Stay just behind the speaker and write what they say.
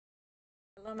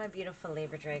Hello my beautiful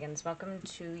Libra Dragons, welcome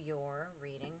to your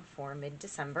reading for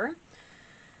mid-December.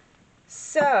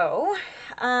 So,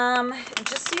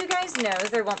 just so you guys know,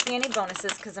 there won't be any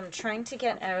bonuses because I'm trying to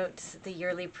get out the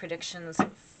yearly predictions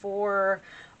for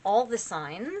all the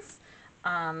signs.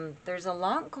 There's a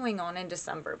lot going on in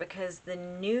December because the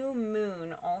new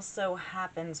moon also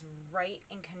happens right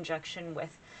in conjunction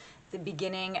with the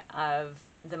beginning of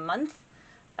the month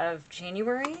of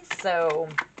January, so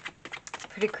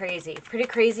pretty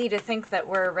crazy to think that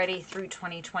we're already through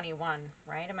 2021,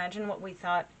 right? Imagine what we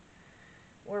thought,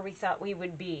 where we thought we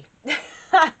would be,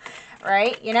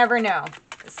 right? You never know.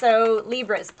 So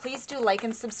Libras, please do like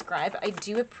and subscribe. I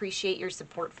do appreciate your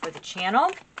support for the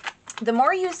channel. The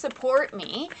more you support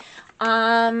me,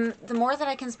 the more that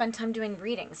I can spend time doing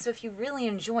readings. So if you really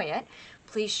enjoy it,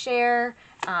 please share,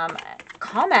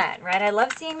 comment, right? I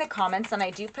love seeing the comments and I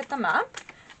do put them up.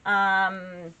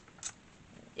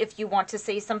 If you want to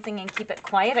say something and keep it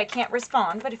quiet, I can't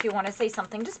respond. But if you want to say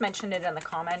something, just mention it in the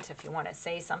comment if you want to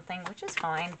say something, which is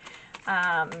fine.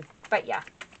 But yeah,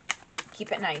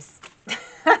 keep it nice.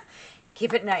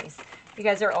 Keep it nice. You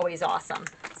guys are always awesome.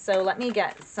 So let me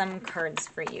get some cards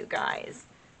for you guys.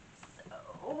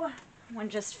 So, one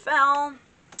just fell.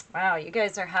 Wow, you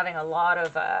guys are having a lot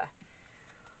of...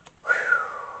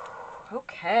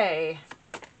 okay.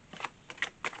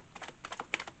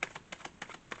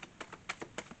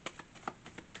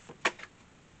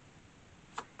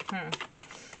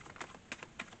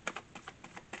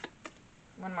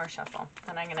 One more shuffle,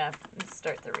 then I'm gonna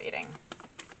start the reading.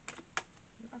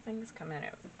 Nothing's coming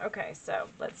out. Okay, so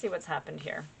let's see what's happened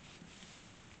here.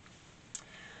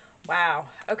 Wow.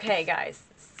 Okay, guys.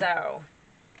 So,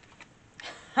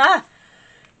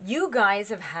 you guys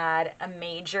have had a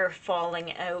major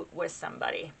falling out with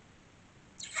somebody.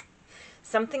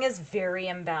 Something is very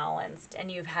imbalanced,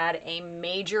 and you've had a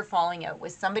major falling out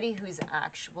with somebody who's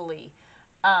actually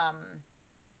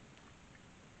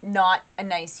not a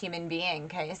nice human being,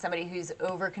 okay? Somebody who's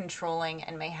over-controlling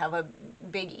and may have a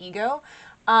big ego.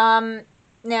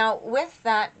 Now, with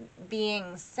that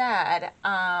being said,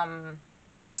 I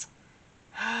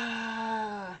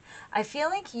feel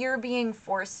like you're being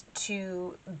forced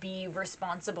to be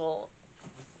responsible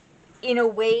in a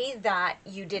way that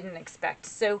you didn't expect.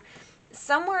 So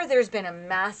somewhere there's been a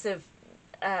massive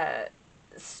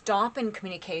stop in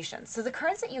communication. So the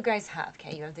cards that you guys have,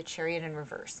 okay, you have the Chariot in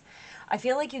reverse. I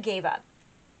feel like you gave up.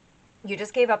 You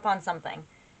just gave up on something,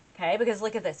 okay? Because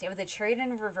look at this. You have the Chariot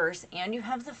in reverse and you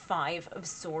have the Five of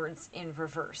Swords in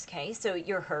reverse, okay? So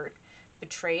you're hurt,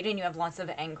 betrayed, and you have lots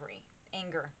of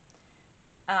anger.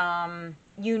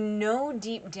 You know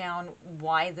deep down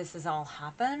why this has all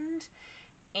happened,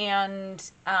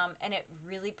 and it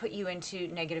really put you into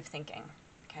negative thinking,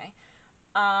 okay?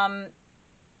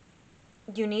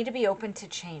 You need to be open to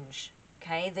change,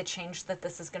 okay? The change that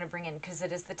this is going to bring in, because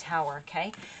it is the Tower,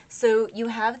 okay? So you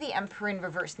have the Emperor in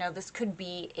reverse. Now, this could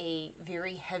be a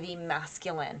very heavy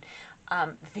masculine,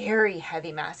 could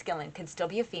still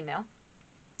be a female,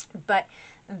 but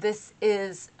this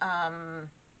is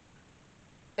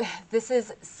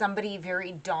somebody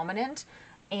very dominant,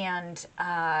 and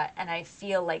I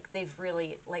feel like they've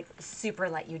really like super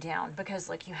let you down, because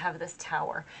like you have this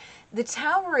Tower. The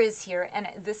Tower is here, and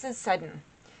this is sudden,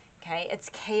 okay? It's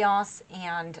chaos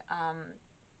and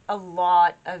a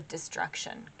lot of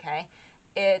destruction, okay?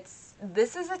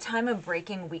 This is a time of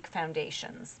breaking weak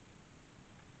foundations,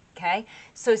 okay?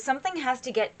 So something has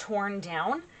to get torn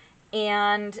down,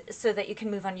 and so that you can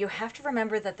move on. You have to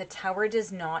remember that the Tower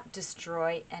does not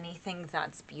destroy anything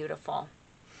that's beautiful,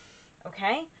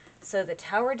 okay? So the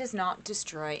Tower does not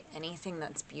destroy anything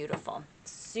that's beautiful.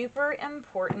 Super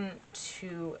important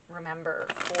to remember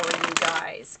for you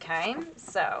guys, okay?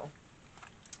 So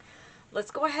let's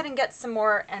go ahead and get some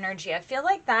more energy. I feel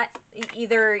like that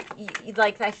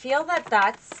I feel that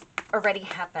that's already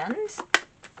happened,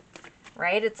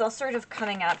 right? It's all sort of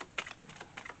coming up.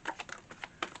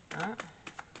 I'm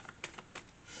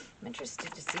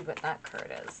interested to see what that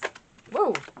card is.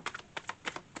 Whoa!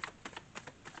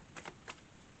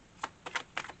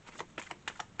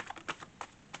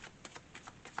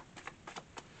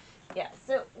 Yeah,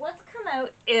 so what's come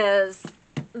out is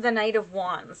the Knight of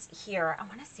Wands here. I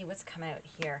want to see what's come out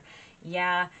here.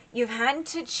 Yeah, you've had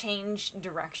to change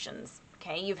directions,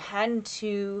 okay? You've had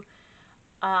to,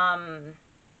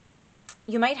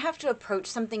 you might have to approach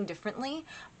something differently,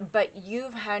 but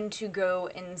you've had to go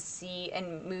and see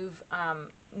and move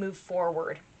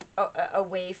forward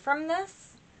away from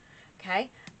this, okay?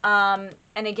 And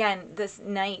again, this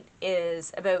Knight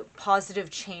is about positive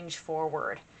change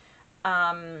forward.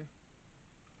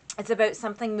 It's about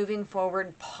something moving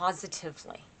forward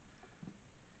positively.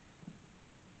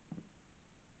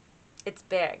 It's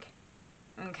big.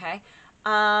 Okay.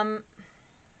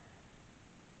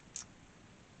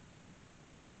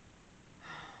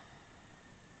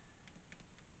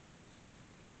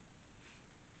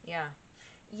 Yeah.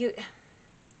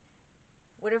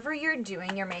 Whatever you're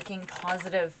doing, you're making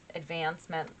positive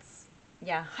advancements.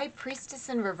 Yeah. High Priestess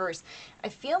in reverse. I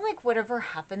feel like whatever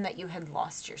happened that you had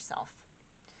lost yourself.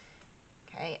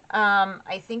 Okay.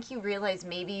 I think you realize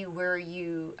maybe where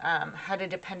you had a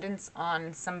dependence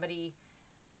on somebody,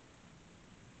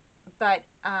 but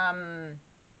I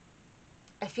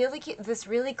feel like this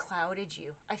really clouded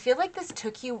you. I feel like this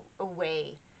took you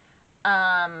away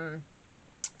from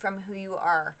who you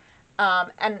are.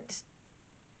 And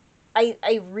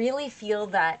I really feel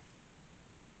that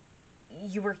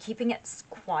you were keeping it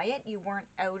quiet. You weren't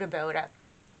out about it.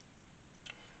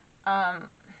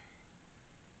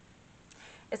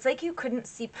 It's like you couldn't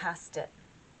see past it.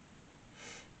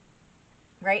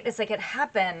 Right? It's like it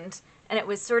happened and it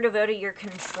was sort of out of your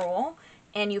control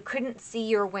and you couldn't see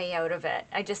your way out of it.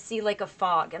 I just see like a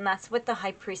fog, and that's what the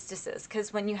High Priestess is.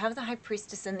 Because when you have the High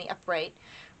Priestess in the upright,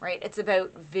 right, it's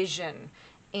about vision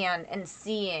and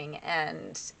seeing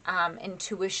and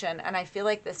intuition. And I feel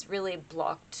like this really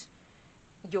blocked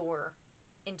your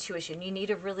intuition. You need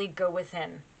to really go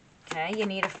within. Okay? You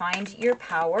need to find your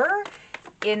power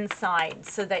inside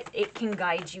so that it can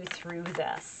guide you through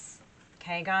this.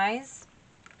 Okay, guys?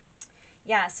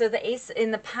 Yeah, so the ace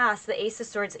in the past, the Ace of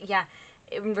Swords, yeah,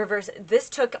 in reverse, this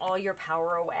took all your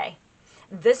power away.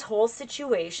 This whole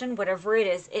situation, whatever it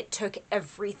is, it took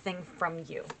everything from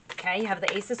you. Okay, you have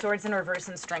the Ace of Swords in reverse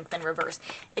and Strength in reverse.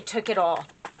 It took it all.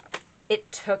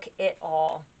 It took it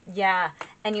all. Yeah,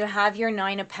 and you have your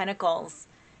Nine of Pentacles.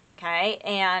 Okay,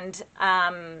 and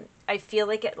I feel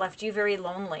like it left you very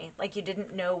lonely, like you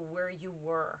didn't know where you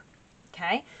were.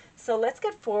 Okay, so let's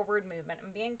get forward movement.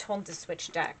 I'm being told to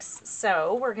switch decks.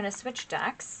 So we're going to switch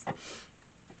decks.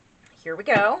 Here we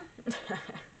go.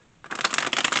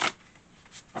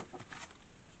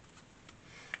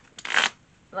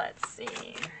 Let's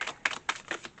see.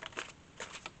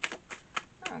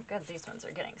 Oh, good. These ones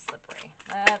are getting slippery.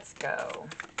 Let's go.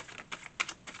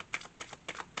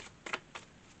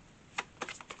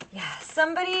 Yeah,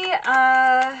 somebody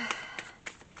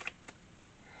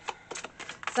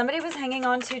was hanging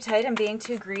on too tight and being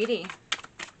too greedy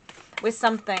with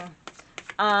something.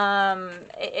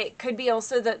 It could be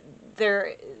also that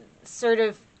they're sort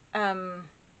of,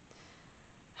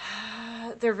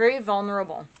 they're very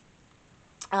vulnerable.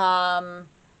 And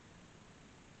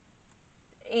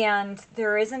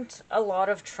there isn't a lot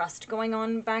of trust going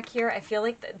on back here. I feel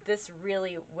like this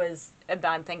really was a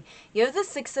bad thing. You have the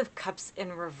Six of Cups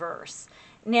in reverse.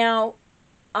 Now,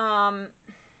 I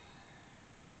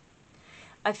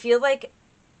feel like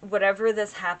whatever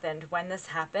this happened, when this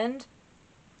happened,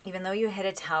 even though you hit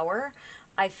a tower,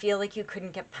 I feel like you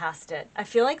couldn't get past it. I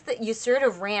feel like that you sort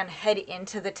of ran head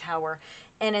into the tower,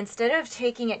 and instead of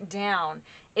taking it down,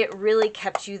 it really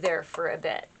kept you there for a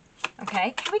bit.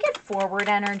 Okay, can we get forward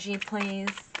energy, please?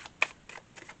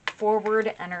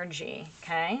 Forward energy,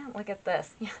 okay? Look at this.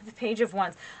 Yeah, the Page of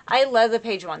Wands. I love the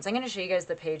Page of Wands. I'm going to show you guys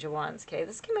the Page of Wands, okay?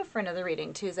 This came up for another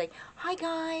reading, too. It's like, hi,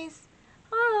 guys.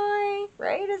 Hi,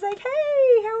 right? It's like,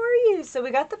 hey, how are you? So we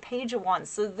got the Page of Wands.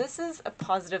 So this is a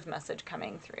positive message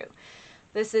coming through.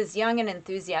 This is young and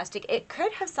enthusiastic. It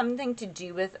could have something to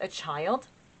do with a child.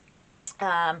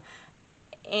 And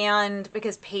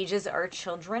because pages are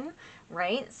children,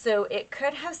 right? So it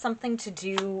could have something to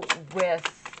do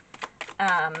with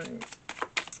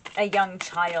a young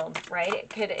child, right? It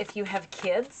could, if you have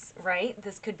kids, right?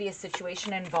 This could be a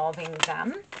situation involving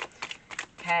them.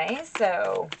 Okay,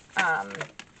 so,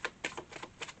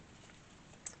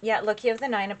 yeah, look, you have the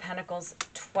Nine of Pentacles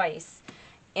twice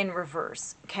in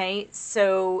reverse, okay?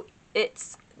 So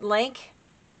it's like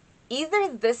either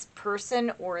this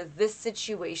person or this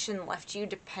situation left you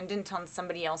dependent on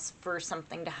somebody else for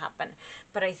something to happen.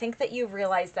 But I think that you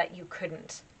realized that you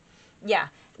couldn't. Yeah,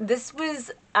 this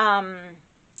was, the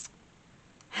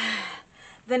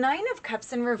Nine of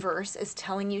Cups in reverse is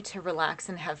telling you to relax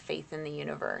and have faith in the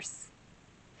universe.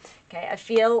 Okay, I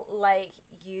feel like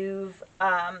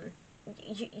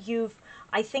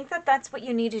I think that that's what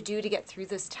you need to do to get through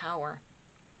this tower.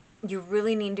 You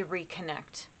really need to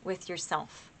reconnect with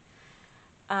yourself.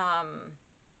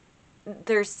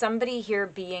 There's somebody here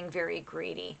being very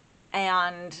greedy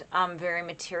and very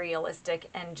materialistic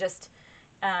and just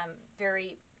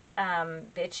very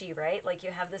bitchy, right? Like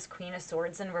you have this Queen of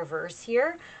Swords in reverse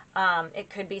here. It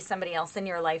could be somebody else in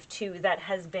your life too that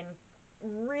has been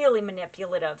really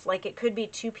manipulative. Like it could be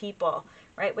two people,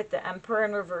 right? With the Emperor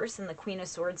in reverse and the Queen of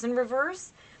Swords in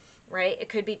reverse, right? It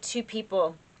could be two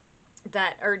people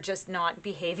that are just not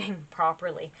behaving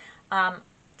properly.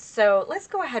 So let's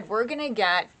go ahead. We're going to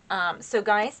get, so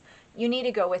guys, you need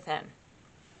to go within.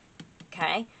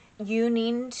 Okay? You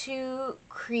need to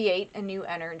create a new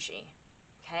energy.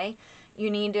 Okay?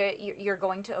 You're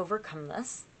going to overcome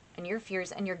this and your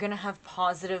fears, and you're going to have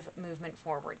positive movement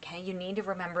forward. Okay? You need to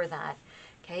remember that.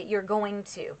 Okay?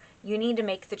 You need to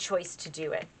make the choice to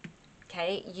do it.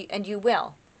 Okay? And you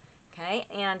will. Okay?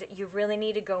 And you really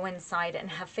need to go inside and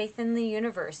have faith in the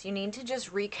universe. You need to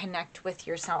just reconnect with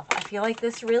yourself. I feel like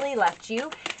this really left you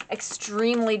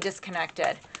extremely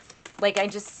disconnected. Like, I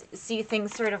just see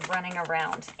things sort of running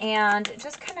around. And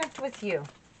just connect with you.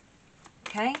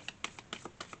 Okay?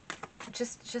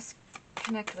 Just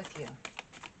connect with you.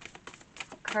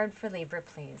 Card for Libra,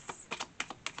 please.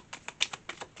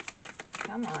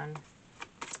 Come on.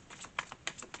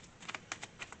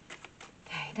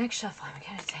 Okay, next shuffle I'm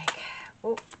going to take.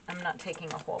 Oh, I'm not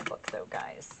taking a whole book though,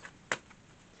 guys.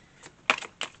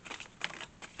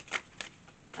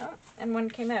 Oh, and one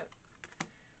came out.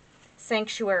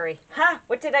 Sanctuary. Ha!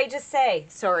 What did I just say?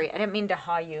 Sorry, I didn't mean to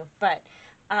ha you, but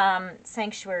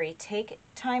sanctuary. Take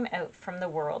time out from the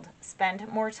world. Spend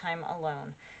more time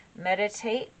alone.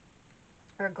 Meditate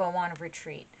or go on a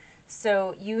retreat.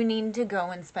 So you need to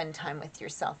go and spend time with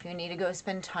yourself. You need to go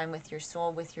spend time with your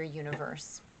soul, with your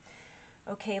universe.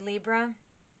 Okay, Libra,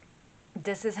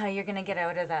 this is how you're going to get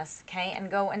out of this, okay?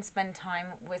 And go and spend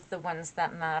time with the ones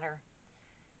that matter.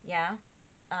 Yeah?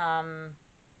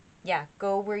 Yeah,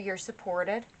 go where you're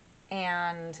supported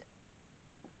and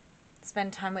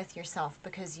spend time with yourself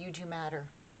because you do matter.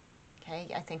 Okay?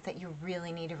 I think that you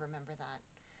really need to remember that.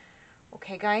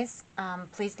 Okay, guys,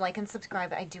 please like and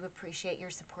subscribe. I do appreciate your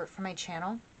support for my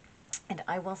channel, and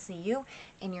I will see you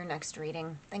in your next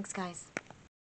reading. Thanks, guys.